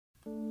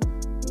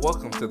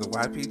Welcome to the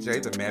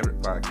YPJ The Maverick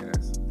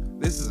Podcast.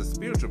 This is a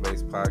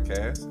spiritual-based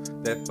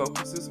podcast that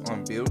focuses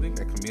on building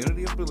a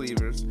community of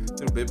believers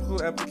through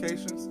biblical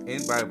applications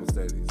and Bible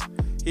studies.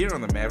 Here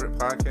on the Maverick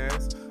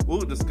Podcast, we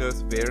will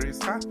discuss various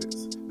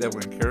topics that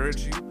will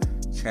encourage you,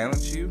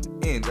 challenge you,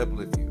 and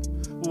uplift you.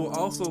 We will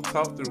also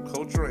talk through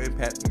cultural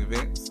impacting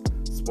events,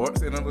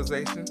 sports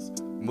analyzations,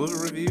 movie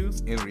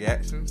reviews and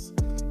reactions,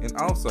 and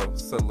also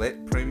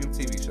select premium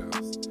TV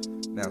shows.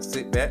 Now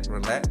sit back,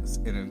 relax,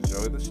 and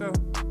enjoy the show.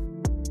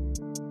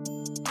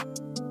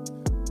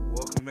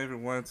 Welcome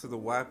everyone to the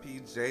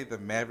YPJ The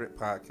Maverick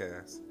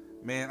Podcast.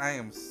 Man, I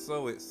am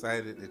so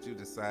excited that you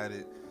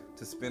decided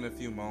to spend a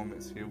few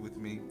moments here with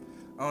me.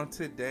 On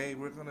today,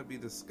 we're going to be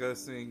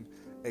discussing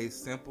a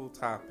simple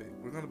topic.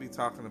 We're going to be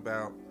talking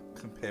about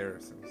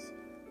comparisons.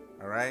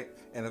 All right?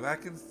 And if I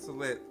can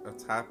select a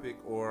topic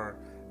or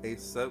a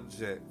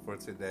subject for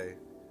today,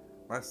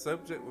 my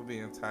subject will be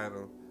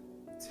entitled,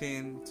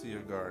 Tend to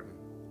Your Garden.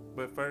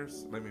 But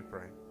first, let me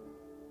pray.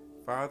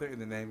 Father, in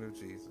the name of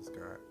Jesus,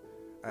 God,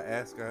 I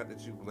ask, God,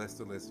 that you bless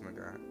the listener,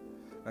 God.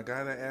 Now,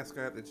 God, I ask,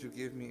 God, that you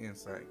give me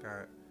insight,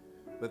 God.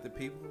 Let the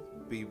people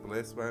be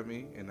blessed by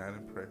me and not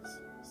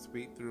impressed.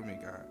 Speak through me,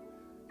 God.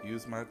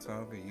 Use my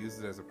tongue and use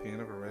it as a pen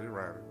of a ready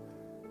writer.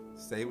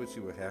 Say what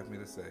you would have me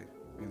to say.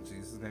 In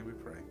Jesus' name we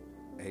pray.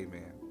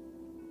 Amen.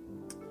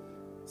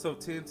 So,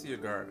 tend to your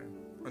garden.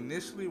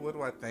 Initially, what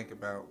do I think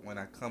about when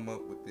I come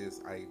up with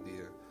this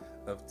idea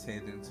of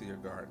tending to your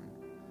garden?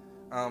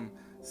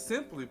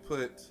 Simply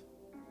put,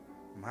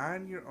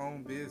 mind your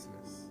own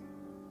business.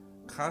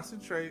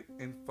 Concentrate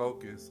and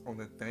focus on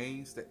the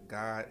things that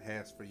God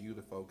has for you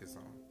to focus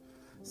on.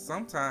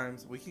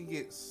 Sometimes we can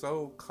get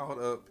so caught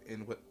up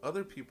in what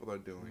other people are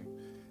doing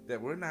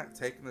that we're not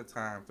taking the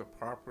time to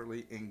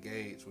properly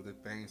engage with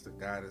the things that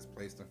God has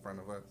placed in front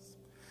of us.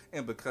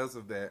 And because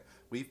of that,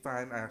 we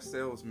find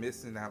ourselves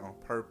missing out on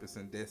purpose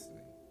and destiny.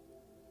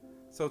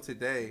 So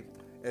today,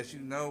 as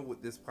you know,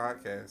 with this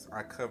podcast,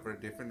 I cover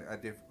different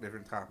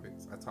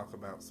topics. I talk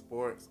about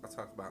sports, I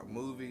talk about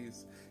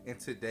movies, and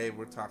today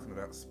we're talking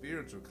about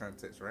spiritual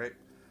context, right?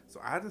 So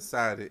I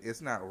decided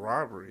it's not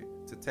robbery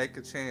to take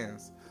a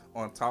chance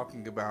on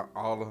talking about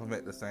all of them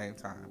at the same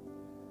time.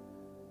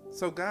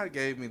 So God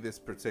gave me this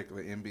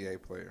particular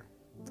NBA player.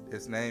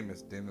 His name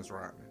is Dennis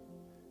Rodman.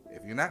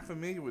 If you're not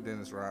familiar with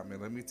Dennis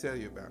Rodman, let me tell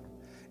you about him.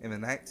 In the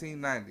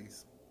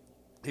 1990s,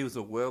 he was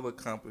a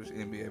well-accomplished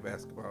NBA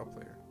basketball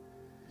player.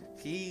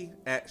 He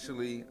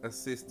actually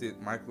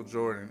assisted Michael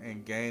Jordan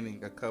in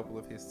gaining a couple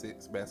of his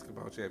 6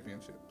 basketball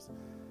championships.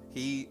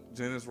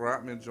 Dennis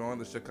Rodman, joined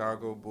the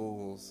Chicago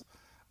Bulls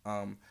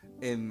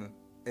in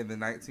the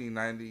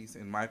 1990s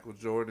in Michael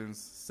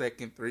Jordan's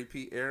second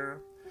three-peat era.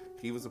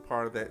 He was a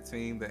part of that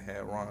team that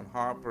had Ron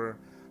Harper,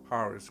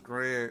 Horace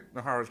Grant.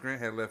 No, Horace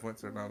Grant had went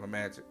to the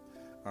Magic.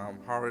 Ron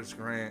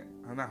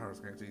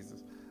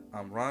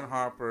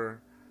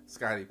Harper,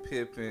 Scottie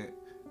Pippen,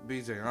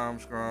 B.J.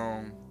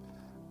 Armstrong,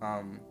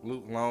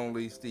 Luke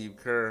Longley, Steve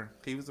Kerr.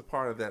 He was a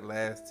part of that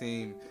last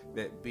team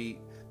that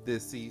beat the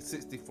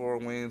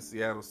 64-win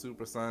Seattle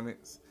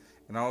Supersonics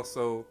and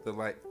also the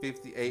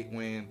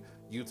 58-win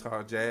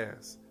Utah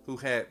Jazz, who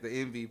had the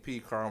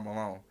MVP Karl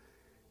Malone.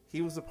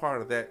 He was a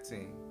part of that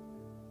team.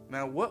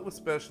 Now, what was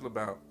special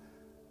about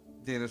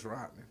Dennis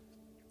Rodman?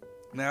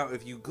 Now,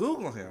 if you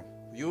Google him,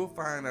 you'll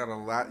find out a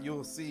lot.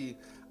 You'll see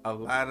a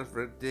lot of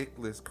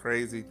ridiculous,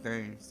 crazy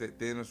things that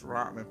Dennis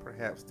Rodman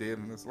perhaps did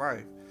in his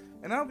life.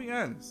 And I'll be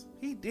honest,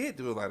 he did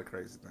do a lot of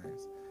crazy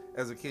things.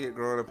 As a kid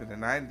growing up in the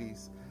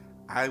 90s,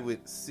 I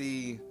would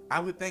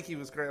think he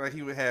was great. Like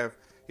he would have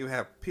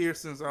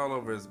piercings all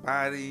over his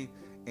body,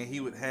 and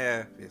he would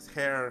have his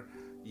hair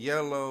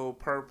yellow,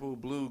 purple,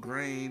 blue,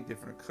 green,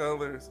 different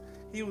colors.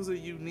 He was a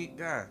unique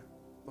guy.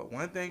 But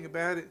one thing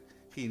about it,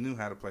 he knew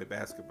how to play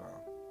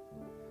basketball.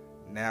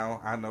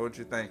 Now, I know what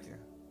you're thinking.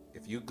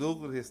 If you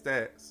Google his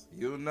stats,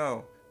 you'll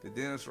know that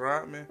Dennis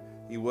Rodman,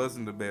 he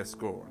wasn't the best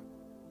scorer.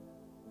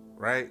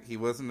 Right? He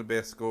wasn't the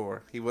best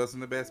scorer. He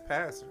wasn't the best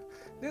passer.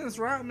 Dennis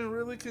Rodman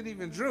really couldn't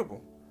even dribble.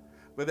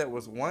 But that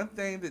was one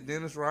thing that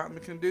Dennis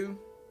Rodman can do.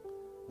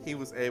 He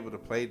was able to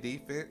play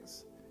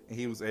defense, and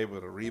he was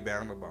able to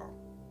rebound the ball.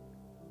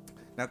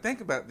 Now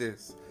think about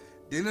this.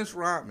 Dennis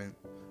Rodman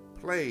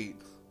played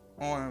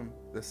on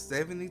the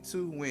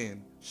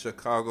 72-win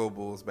Chicago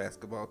Bulls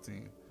basketball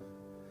team.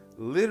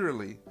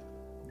 Literally,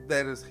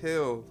 that is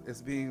hailed as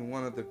being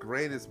one of the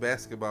greatest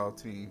basketball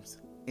teams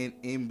in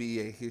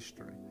NBA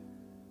history,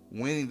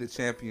 winning the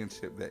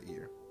championship that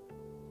year.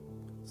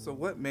 So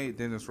what made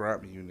Dennis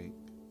Rodman unique?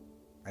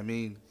 I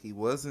mean, he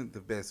wasn't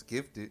the best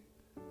gifted.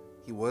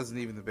 He wasn't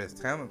even the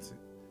best talented.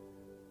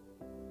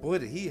 Boy,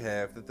 did he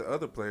have that the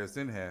other players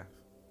didn't have.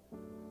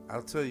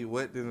 I'll tell you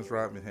what Dennis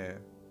Rodman had.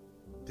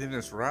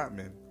 Dennis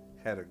Rodman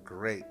had a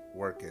great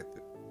work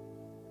ethic.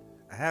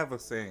 I have a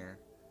saying,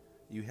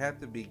 you have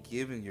to be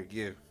given your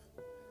gift.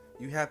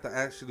 You have to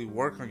actually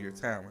work on your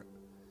talent.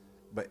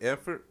 But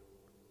effort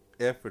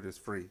is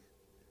free.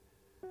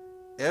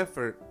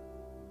 Effort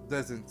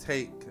doesn't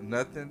take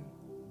nothing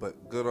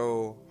but good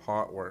old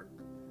hard work.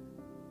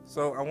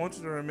 So I want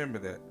you to remember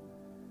that.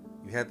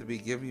 You have to be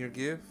given your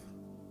gift.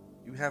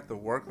 You have to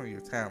work on your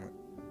talent.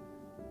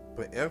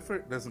 But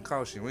effort doesn't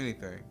cost you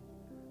anything.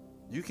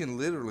 You can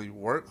literally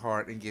work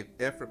hard and give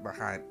effort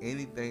behind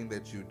anything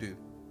that you do.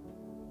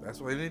 That's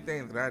why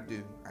anything that I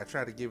do, I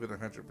try to give it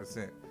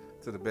 100%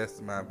 to the best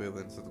of my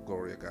ability and to the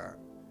glory of God.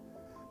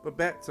 But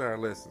back to our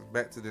lesson,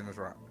 back to Dennis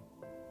Rodman.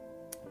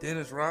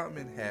 Dennis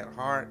Rodman had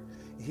heart,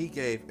 and he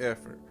gave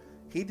effort.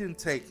 He didn't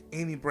take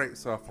any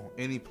breaks off on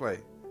any play.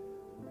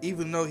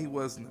 Even though he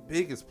wasn't the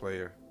biggest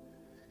player,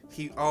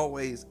 he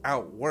always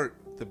outworked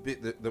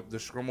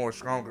the more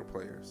stronger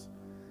players.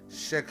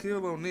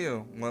 Shaquille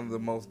O'Neal, one of the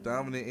most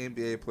dominant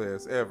NBA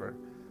players ever,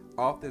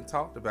 often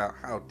talked about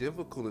how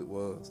difficult it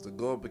was to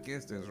go up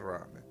against Dennis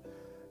Rodman.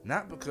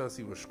 Not because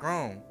he was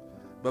strong,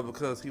 but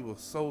because he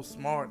was so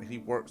smart and he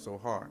worked so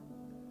hard.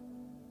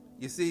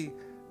 You see,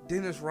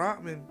 Dennis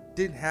Rodman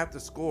didn't have to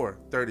score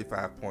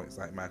 35 points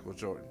like Michael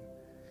Jordan.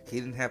 He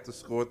didn't have to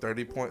score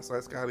 30 points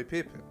like Scottie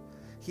Pippen.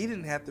 He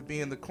didn't have to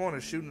be in the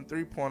corner shooting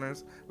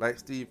three-pointers like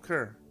Steve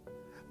Kerr.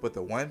 But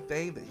the one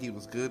thing that he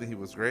was good and he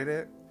was great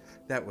at,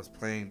 that was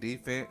playing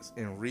defense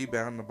and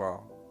rebounding the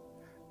ball.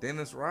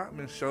 Dennis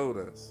Rodman showed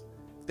us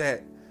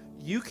that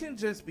you can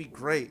just be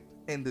great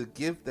in the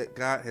gift that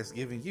God has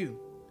given you.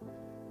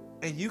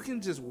 And you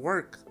can just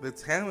work the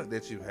talent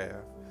that you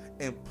have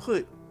and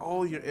put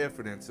all your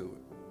effort into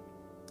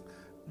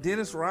it.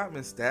 Dennis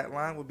Rodman's stat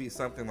line would be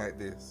something like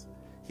this.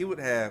 He would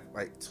have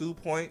like 2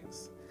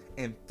 points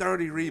and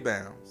 30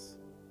 rebounds,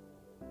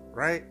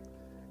 right?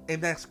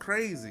 And that's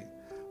crazy.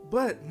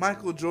 But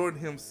Michael Jordan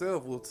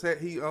himself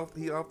he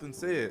often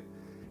said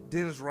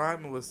Dennis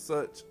Rodman was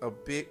such a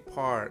big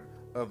part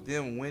of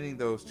them winning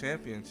those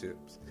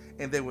championships,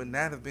 and they would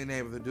not have been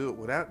able to do it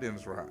without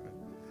Dennis Rodman,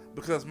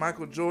 because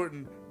Michael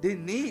Jordan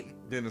didn't need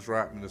Dennis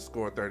Rodman to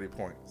score 30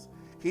 points.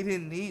 He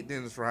didn't need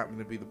Dennis Rodman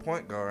to be the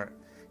point guard.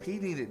 He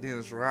needed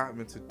Dennis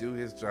Rodman to do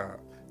his job,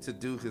 to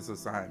do his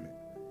assignment.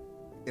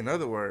 In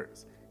other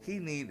words, he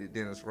needed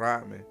Dennis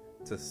Rodman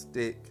to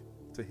stick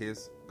to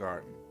his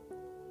garden.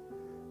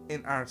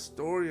 And our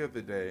story of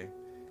the day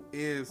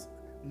is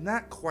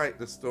not quite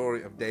the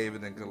story of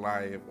David and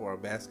Goliath or a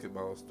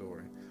basketball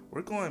story.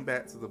 We're going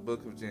back to the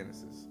book of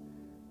Genesis.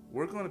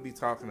 We're going to be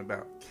talking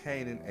about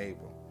Cain and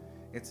Abel.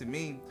 And to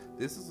me,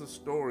 this is a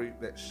story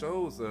that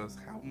shows us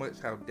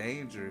how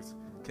dangerous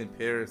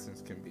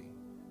comparisons can be.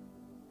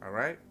 All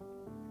right?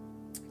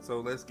 So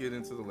let's get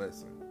into the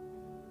lesson.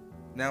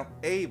 Now,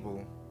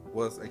 Abel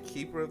was a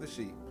keeper of the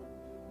sheep,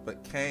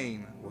 but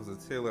Cain was a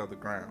tiller of the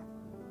ground.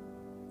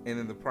 And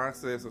in the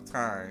process of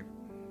time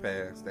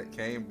passed, that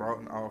Cain brought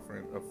an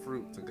offering of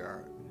fruit to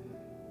God.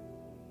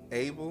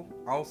 Abel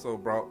also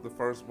brought the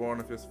firstborn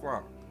of his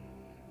flock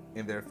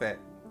and their fat.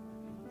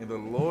 And the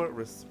Lord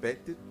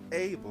respected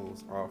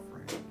Abel's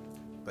offering,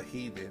 but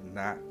he did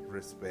not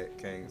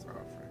respect Cain's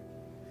offering.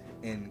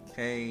 And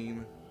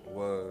Cain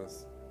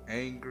was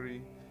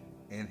angry,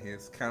 and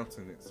his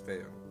countenance fell.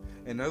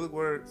 In other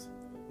words,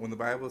 when the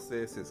Bible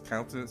says his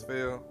countenance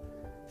fell,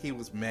 he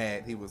was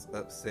mad, he was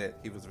upset,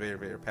 he was very,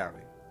 very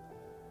pouty.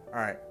 All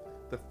right,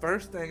 the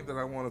first thing that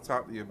I want to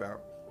talk to you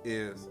about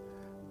is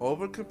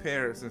over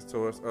comparisons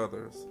towards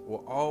others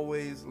will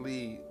always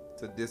lead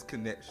to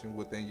disconnection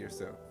within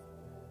yourself.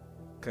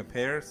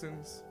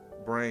 Comparisons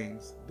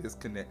brings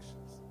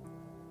disconnections.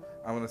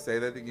 I'm going to say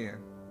that again.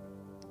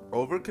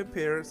 Over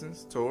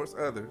comparisons towards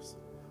others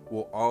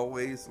will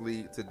always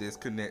lead to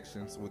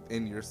disconnections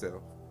within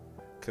yourself.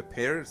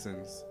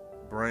 Comparisons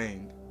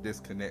bring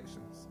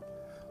disconnections.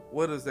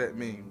 What does that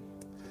mean?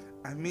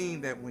 I mean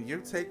that when you're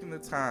taking the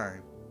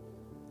time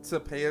to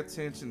pay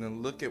attention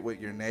and look at what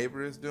your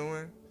neighbor is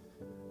doing,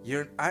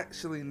 you're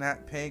actually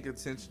not paying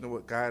attention to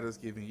what God is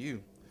giving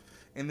you.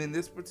 And in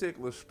this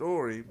particular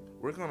story,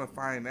 we're going to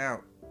find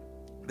out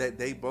that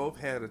they both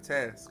had a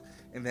task,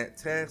 and that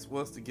task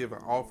was to give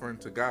an offering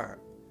to God.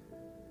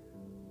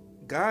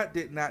 God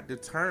did not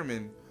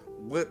determine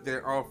what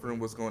their offering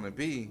was going to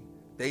be.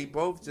 They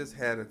both just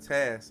had a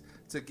task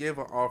to give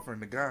an offering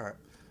to God.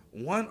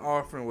 One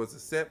offering was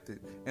accepted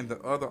and the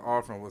other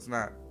offering was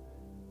not.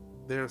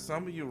 There are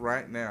some of you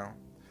right now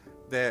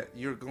that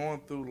you're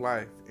going through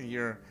life and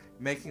you're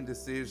making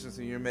decisions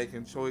and you're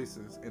making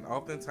choices, and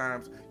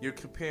oftentimes you're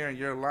comparing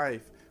your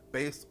life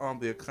based on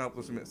the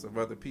accomplishments of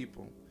other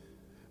people.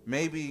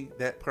 Maybe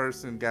that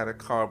person got a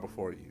car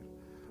before you,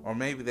 or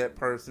maybe that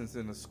person's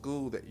in a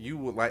school that you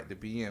would like to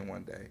be in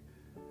one day,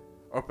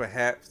 or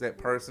perhaps that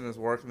person is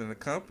working in a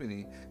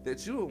company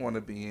that you would want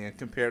to be in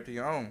compared to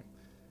your own.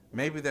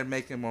 Maybe they're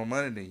making more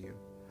money than you,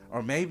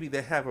 or maybe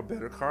they have a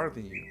better car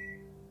than you.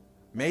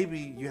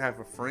 Maybe you have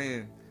a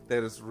friend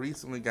that has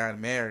recently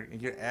gotten married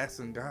and you're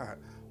asking God,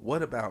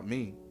 what about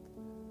me?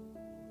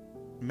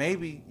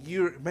 Maybe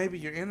you're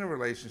in a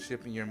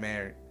relationship and you're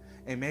married,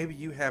 and maybe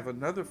you have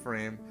another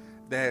friend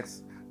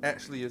that's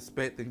actually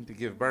expecting to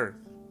give birth,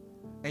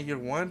 and you're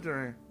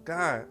wondering,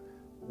 God,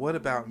 what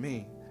about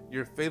me?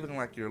 You're feeling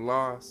like you're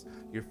lost.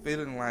 You're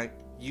feeling like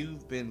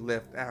you've been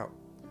left out.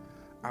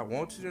 I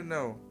want you to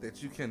know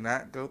that you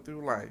cannot go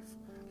through life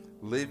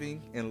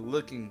living and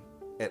looking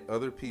at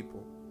other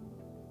people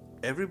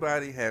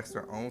Everybody has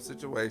their own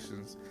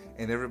situations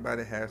and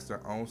everybody has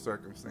their own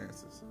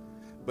circumstances.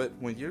 But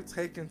when you're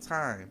taking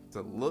time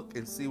to look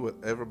and see what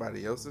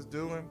everybody else is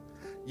doing,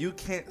 you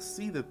can't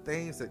see the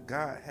things that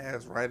God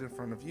has right in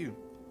front of you.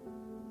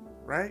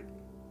 Right?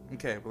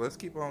 Okay, but let's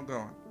keep on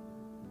going.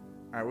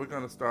 All right, we're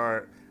going to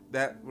start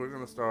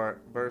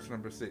verse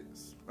number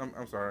 6.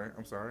 I'm sorry.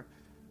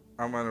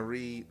 I'm going to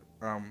read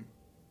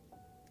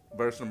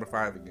verse number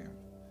 5 again.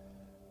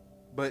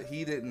 But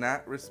he did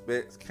not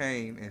respect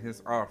Cain and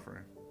his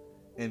offering,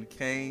 and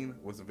Cain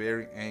was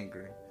very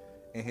angry,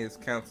 and his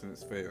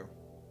countenance fell.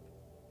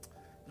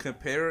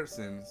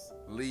 Comparisons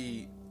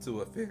lead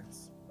to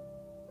offense,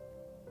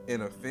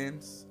 and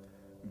offense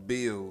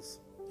builds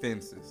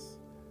fences.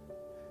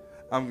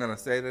 I'm going to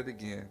say that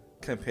again.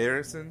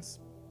 Comparisons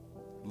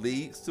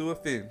leads to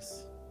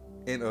offense,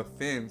 and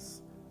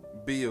offense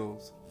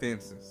builds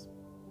fences.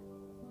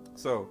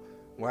 So,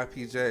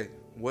 YPJ,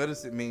 what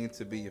does it mean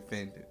to be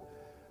offended?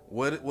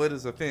 What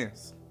is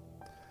offense?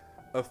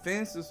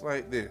 Offense is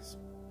like this.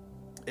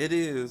 It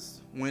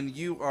is when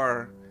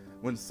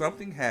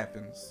something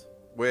happens,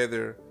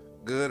 whether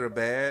good or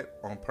bad,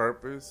 on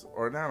purpose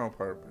or not on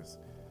purpose.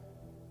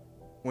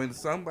 When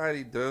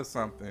somebody does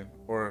something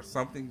or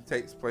something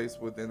takes place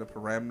within the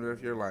parameter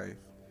of your life,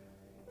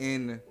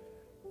 and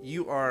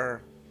you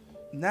are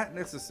not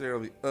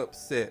necessarily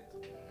upset,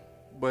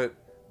 but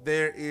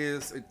there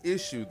is an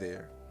issue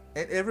there.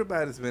 And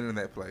everybody's been in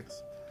that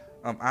place.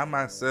 I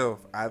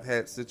myself, I've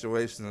had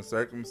situations and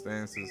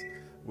circumstances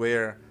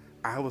where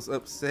I was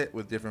upset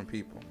with different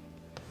people.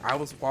 I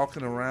was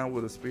walking around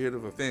with a spirit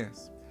of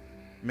offense.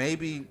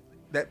 Maybe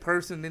that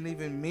person didn't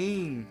even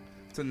mean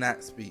to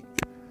not speak.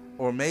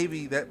 Or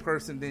maybe that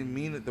person didn't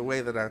mean it the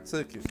way that I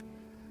took it.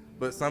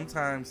 But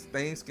sometimes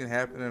things can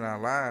happen in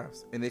our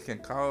lives and it can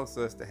cause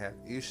us to have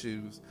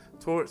issues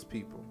towards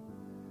people.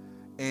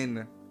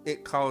 And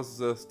it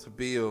causes us to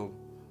build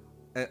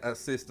a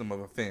system of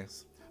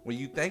offense. When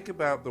you think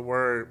about the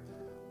word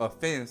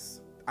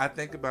offense, I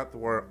think about the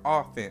word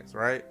offense,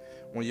 right?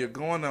 When you're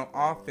going on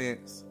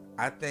offense,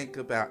 I think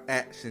about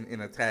action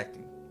and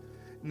attacking.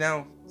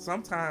 Now,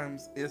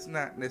 sometimes it's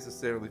not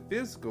necessarily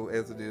physical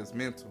as it is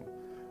mental.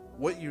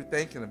 What you're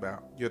thinking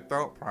about, your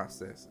thought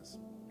processes.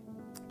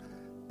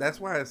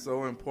 That's why it's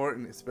so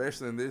important,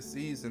 especially in this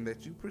season,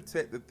 that you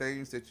protect the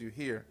things that you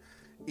hear.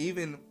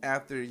 Even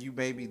after you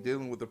may be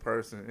dealing with a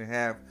person and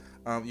have,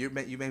 you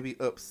may be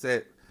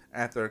upset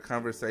after a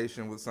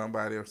conversation with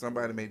somebody, or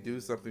somebody may do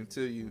something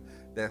to you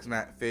that's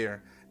not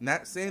fair.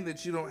 Not saying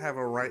that you don't have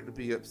a right to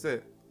be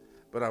upset,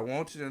 but I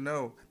want you to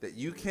know that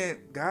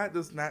God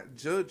does not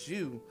judge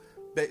you.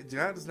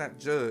 God does not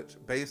judge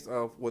based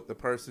off what the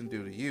person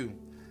do to you.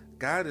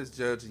 God is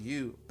judging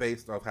you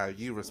based off how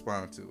you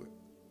respond to it.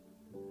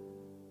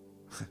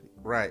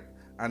 Right.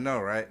 I know,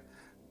 right?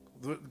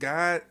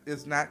 God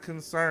is not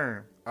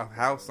concerned of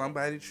how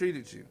somebody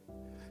treated you.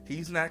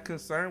 He's not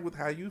concerned with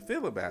how you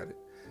feel about it.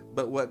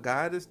 But what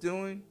God is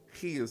doing,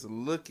 he is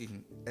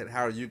looking at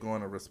how you're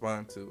going to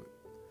respond to it.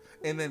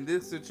 And in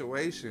this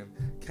situation,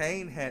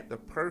 Cain had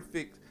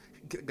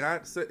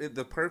God set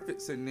the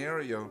perfect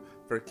scenario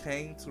for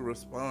Cain to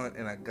respond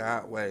in a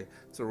God way,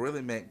 to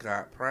really make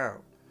God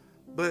proud.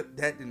 But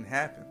that didn't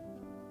happen.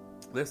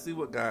 Let's see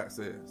what God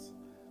says.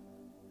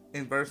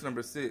 In verse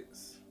number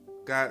 6,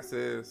 God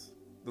says,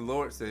 the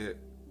Lord said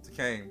to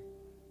Cain,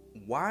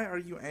 "Why are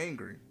you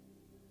angry?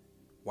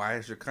 Why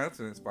is your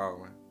countenance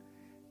fallen?"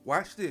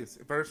 Watch this,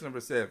 verse number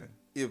 7.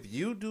 "If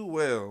you do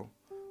well,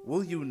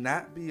 will you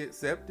not be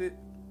accepted?"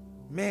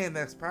 Man,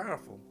 that's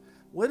powerful.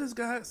 What is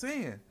God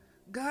saying?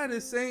 God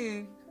is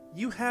saying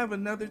you have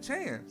another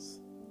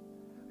chance.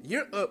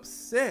 You're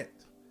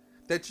upset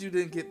that you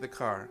didn't get the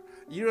car.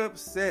 You're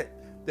upset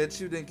that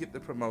you didn't get the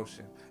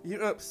promotion.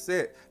 You're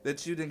upset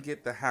that you didn't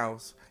get the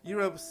house.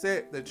 You're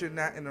upset that you're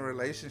not in a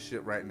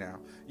relationship right now.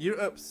 You're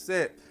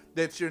upset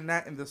that you're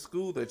not in the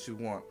school that you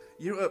want.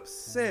 You're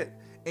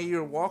upset and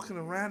you're walking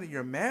around and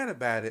you're mad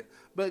about it.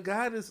 But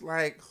God is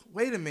like,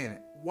 wait a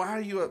minute, why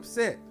are you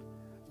upset?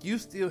 You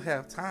still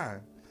have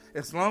time.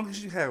 As long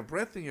as you have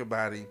breath in your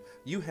body,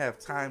 you have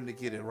time to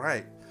get it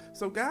right.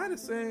 So God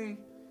is saying,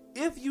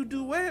 if you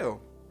do well,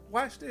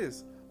 watch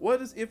this. What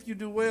does if you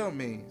do well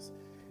means?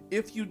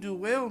 If you do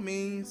well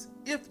means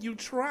if you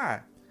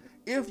try,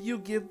 if you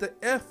give the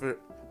effort,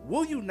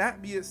 will you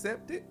not be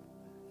accepted?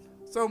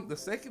 So the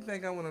second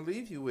thing I want to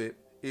leave you with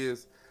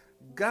is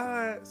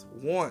God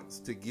wants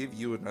to give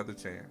you another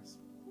chance.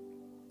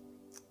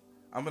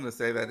 I'm going to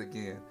say that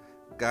again.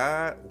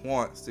 God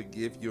wants to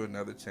give you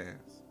another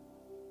chance.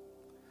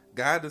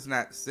 God is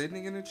not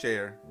sitting in a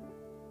chair,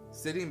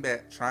 sitting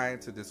back trying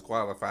to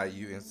disqualify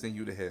you and send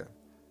you to hell.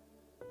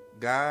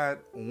 God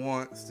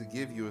wants to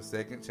give you a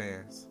second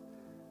chance.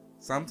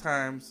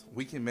 Sometimes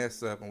we can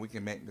mess up and we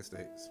can make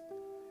mistakes.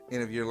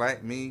 And if you're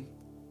like me,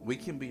 we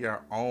can be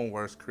our own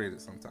worst critic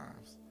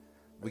sometimes.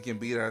 We can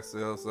beat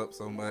ourselves up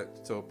so much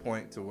to a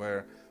point to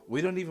where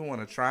we don't even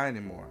want to try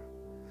anymore.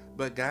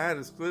 But God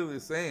is clearly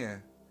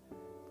saying,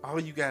 all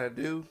you got to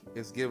do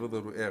is give a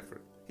little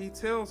effort. He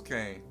tells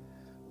Cain,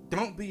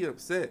 don't be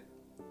upset.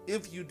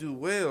 if you do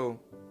well,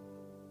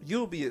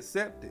 you'll be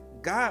accepted.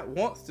 God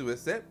wants to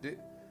accept it.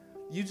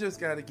 You just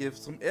got to give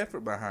some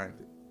effort behind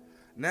it.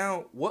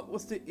 Now, what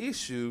was the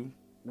issue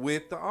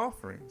with the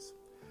offerings?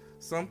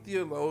 Some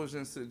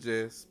theologians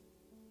suggest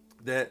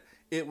that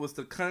it was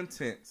the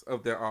contents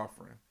of their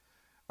offering.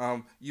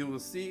 You will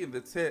see in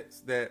the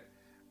text that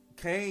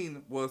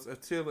Cain was a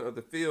tiller of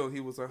the field. He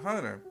was a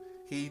hunter.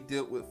 He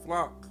dealt with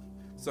flock.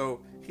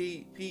 So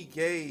he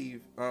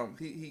gave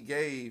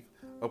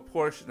a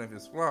portion of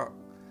his flock.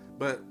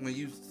 But when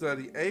you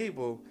study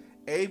Abel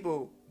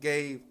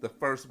gave the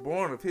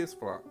firstborn of his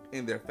flock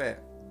in their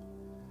fat.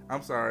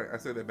 I'm sorry, I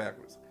said that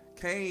backwards.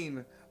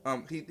 Cain,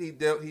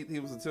 he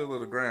was a tiller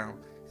of the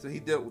ground, so he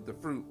dealt with the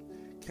fruit.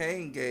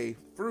 Cain gave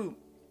fruit.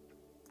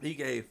 He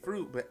gave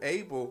fruit, but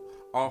Abel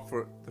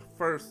offered the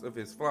first of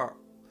his flock.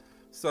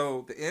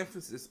 So the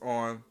emphasis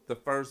on the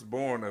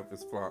firstborn of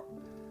his flock.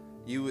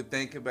 You would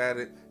think about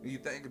it. You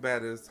think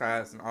about it as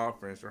tithes and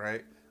offerings,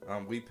 right?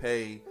 We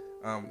pay.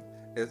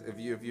 If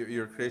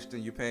you're a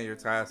Christian, you pay your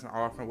tithes and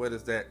offering. What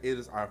is that? It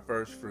is our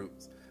first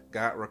fruits.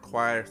 God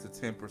requires the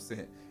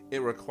 10%. He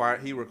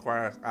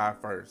requires our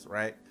first,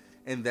 right?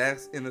 And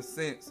that's in a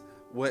sense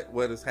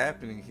what is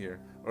happening here,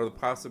 or the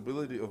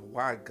possibility of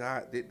why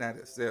God did not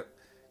accept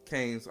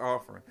Cain's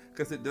offering,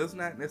 because it does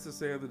not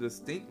necessarily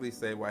distinctly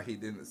say why he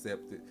didn't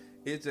accept it.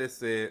 It just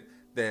said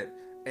that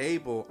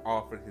Abel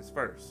offered his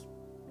first.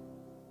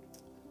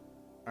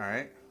 All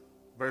right,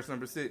 verse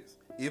number 6.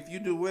 If you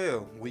do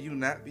well, will you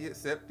not be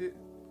accepted?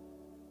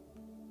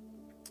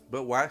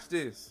 But watch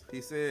this.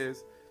 He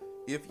says,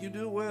 if you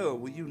do well,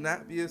 will you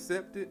not be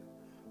accepted?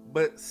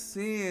 But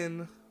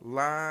sin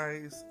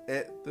lies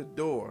at the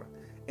door,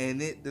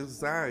 and it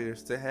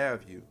desires to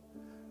have you.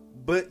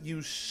 But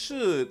you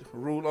should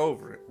rule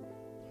over it.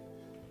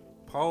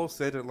 Paul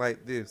said it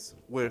like this: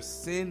 where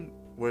sin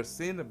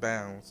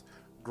abounds,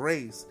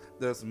 grace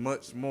does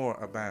much more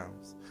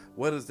abounds.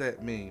 What does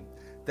that mean?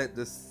 That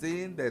the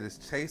sin that is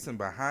chasing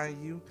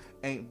behind you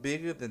ain't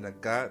bigger than the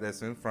God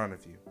that's in front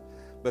of you.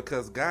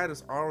 Because God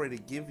has already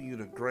given you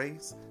the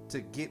grace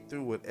to get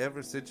through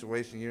whatever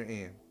situation you're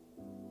in.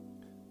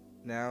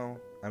 Now,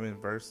 I'm in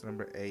verse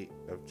number 8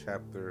 of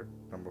chapter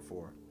number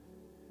 4.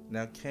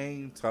 Now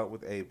Cain talked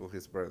with Abel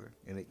his brother,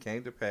 and it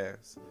came to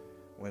pass,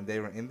 when they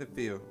were in the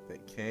field,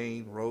 that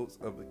Cain rose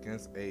up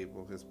against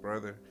Abel his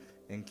brother,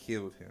 and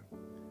killed him.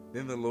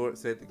 Then the Lord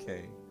said to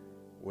Cain,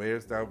 where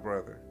is thy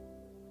brother?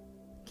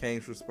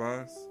 Cain's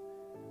response,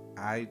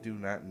 I do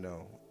not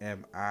know.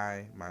 Am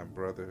I my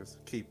brother's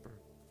keeper?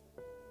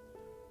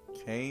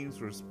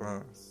 Cain's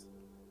response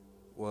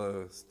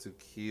was to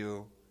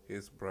kill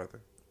his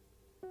brother.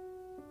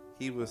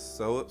 He was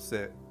so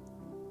upset.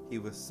 He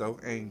was so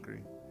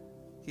angry.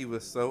 He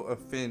was so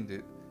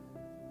offended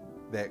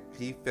that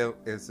he felt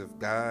as if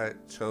God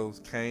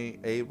chose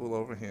Abel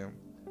over him.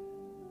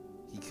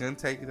 He couldn't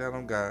take it out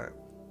on God,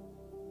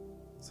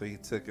 so he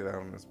took it out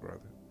on his brother.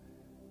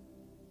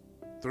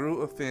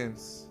 Through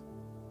offense,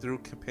 through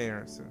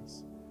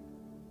comparisons,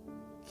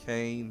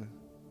 Cain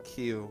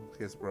killed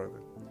his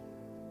brother.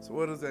 So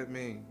what does that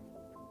mean?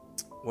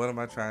 What am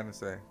I trying to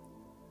say?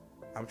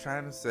 I'm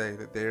trying to say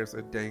that there's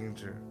a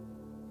danger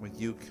when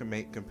you can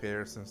make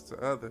comparisons to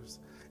others,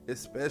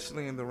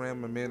 especially in the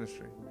realm of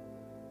ministry.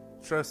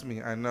 Trust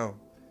me, I know.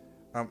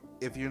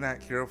 If you're not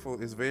careful,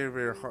 it's very,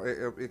 very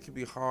hard. It can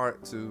be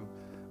hard to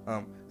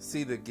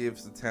see the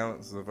gifts, the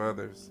talents of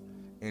others,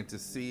 and to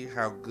see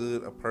how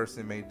good a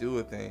person may do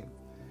a thing,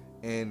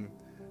 and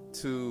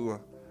to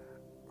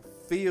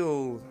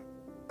feel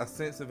a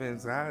sense of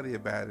anxiety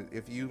about it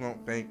if you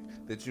don't think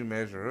that you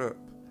measure up.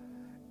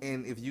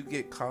 And if you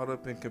get caught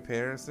up in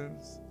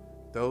comparisons,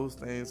 those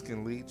things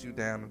can lead you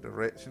down a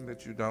direction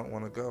that you don't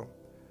want to go.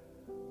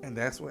 And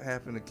that's what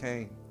happened to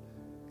Cain.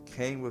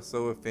 Cain was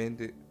so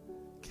offended.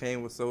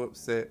 Cain was so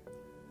upset.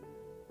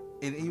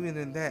 And even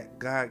in that,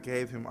 God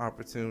gave him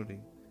opportunity.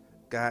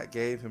 God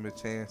gave him a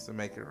chance to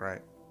make it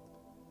right.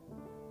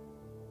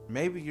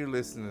 Maybe you're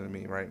listening to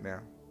me right now,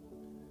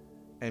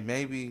 and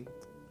maybe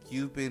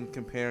you've been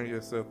comparing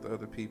yourself to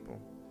other people,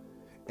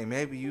 and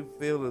maybe you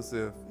feel as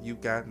if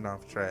you've gotten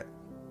off track.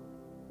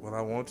 Well,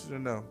 I want you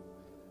to know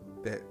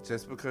that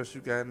just because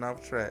you've gotten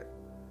off track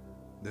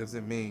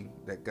doesn't mean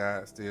that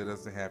God still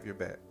doesn't have your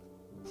back.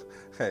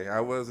 Hey, I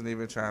wasn't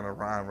even trying to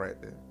rhyme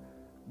right there,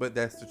 but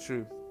that's the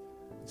truth.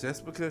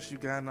 Just because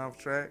you've gotten off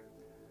track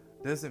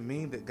doesn't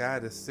mean that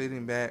God is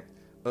sitting back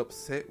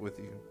upset with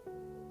you.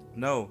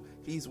 No,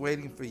 he's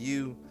waiting for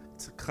you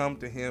to come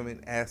to him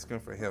and ask him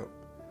for help.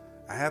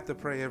 I have to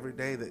pray every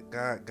day that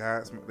God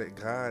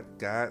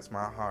guides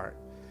my heart,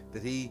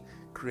 that he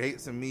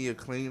creates in me a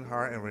clean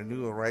heart and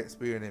renew a right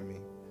spirit in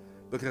me.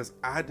 Because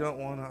I don't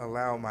want to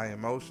allow my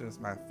emotions,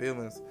 my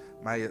feelings,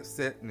 my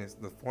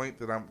upsetness, the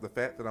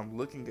fact that I'm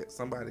looking at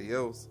somebody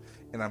else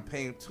and I'm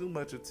paying too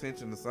much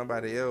attention to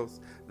somebody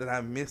else, that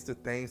I miss the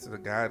things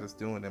that God is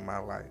doing in my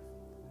life.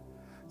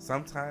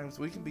 Sometimes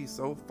we can be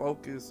so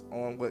focused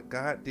on what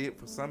God did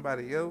for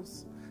somebody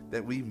else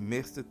that we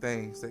miss the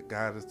things that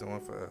God is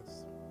doing for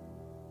us.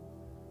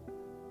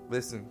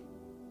 Listen,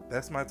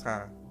 that's my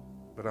time,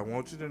 but I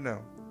want you to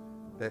know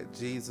that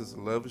Jesus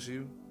loves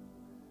you.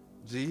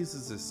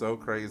 Jesus is so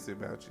crazy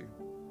about you.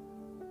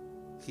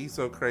 He's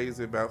so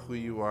crazy about who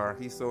you are.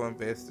 He's so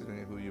invested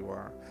in who you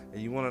are.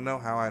 And you want to know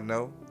how I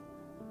know?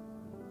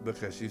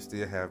 Because you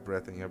still have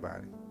breath in your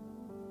body.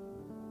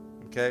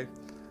 Okay?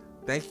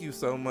 Thank you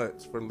so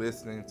much for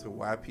listening to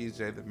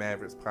YPJ the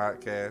Mavericks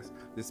podcast,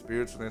 this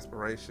spiritual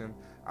inspiration.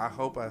 I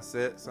hope I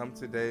said some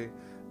today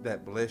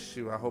that bless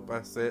you. I hope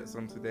I said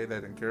some today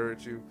that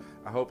encourage you.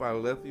 I hope I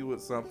left you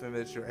with something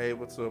that you're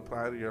able to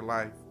apply to your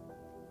life.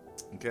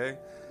 Okay?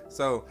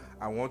 So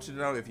I want you to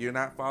know, if you're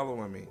not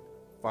following me,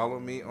 follow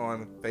me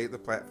on the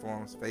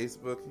platforms,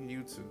 Facebook and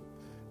YouTube.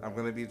 I'm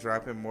going to be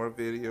dropping more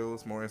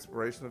videos, more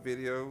inspirational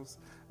videos.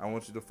 I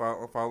want you to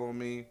follow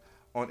me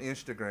on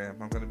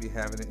Instagram. I'm going to be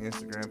having an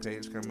Instagram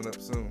page coming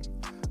up soon.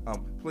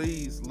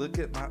 Please look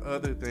at my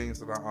other things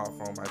that I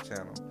offer on my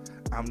channel.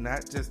 I'm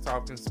not just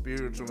talking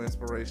spiritual,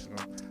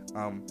 inspirational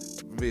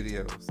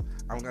videos.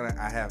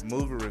 I have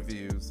movie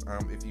reviews.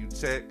 If you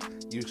check,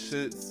 you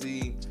should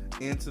see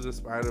Into the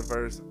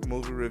Spider-Verse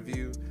movie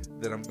review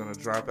that I'm going to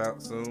drop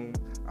out soon.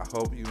 I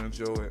hope you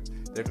enjoy it.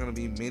 There are going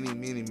to be many,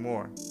 many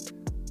more.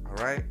 All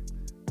right?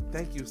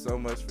 Thank you so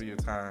much for your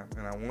time.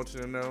 And I want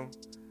you to know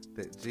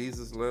that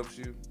Jesus loves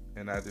you,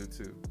 and I do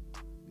too.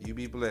 You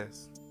be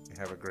blessed and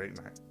have a great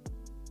night.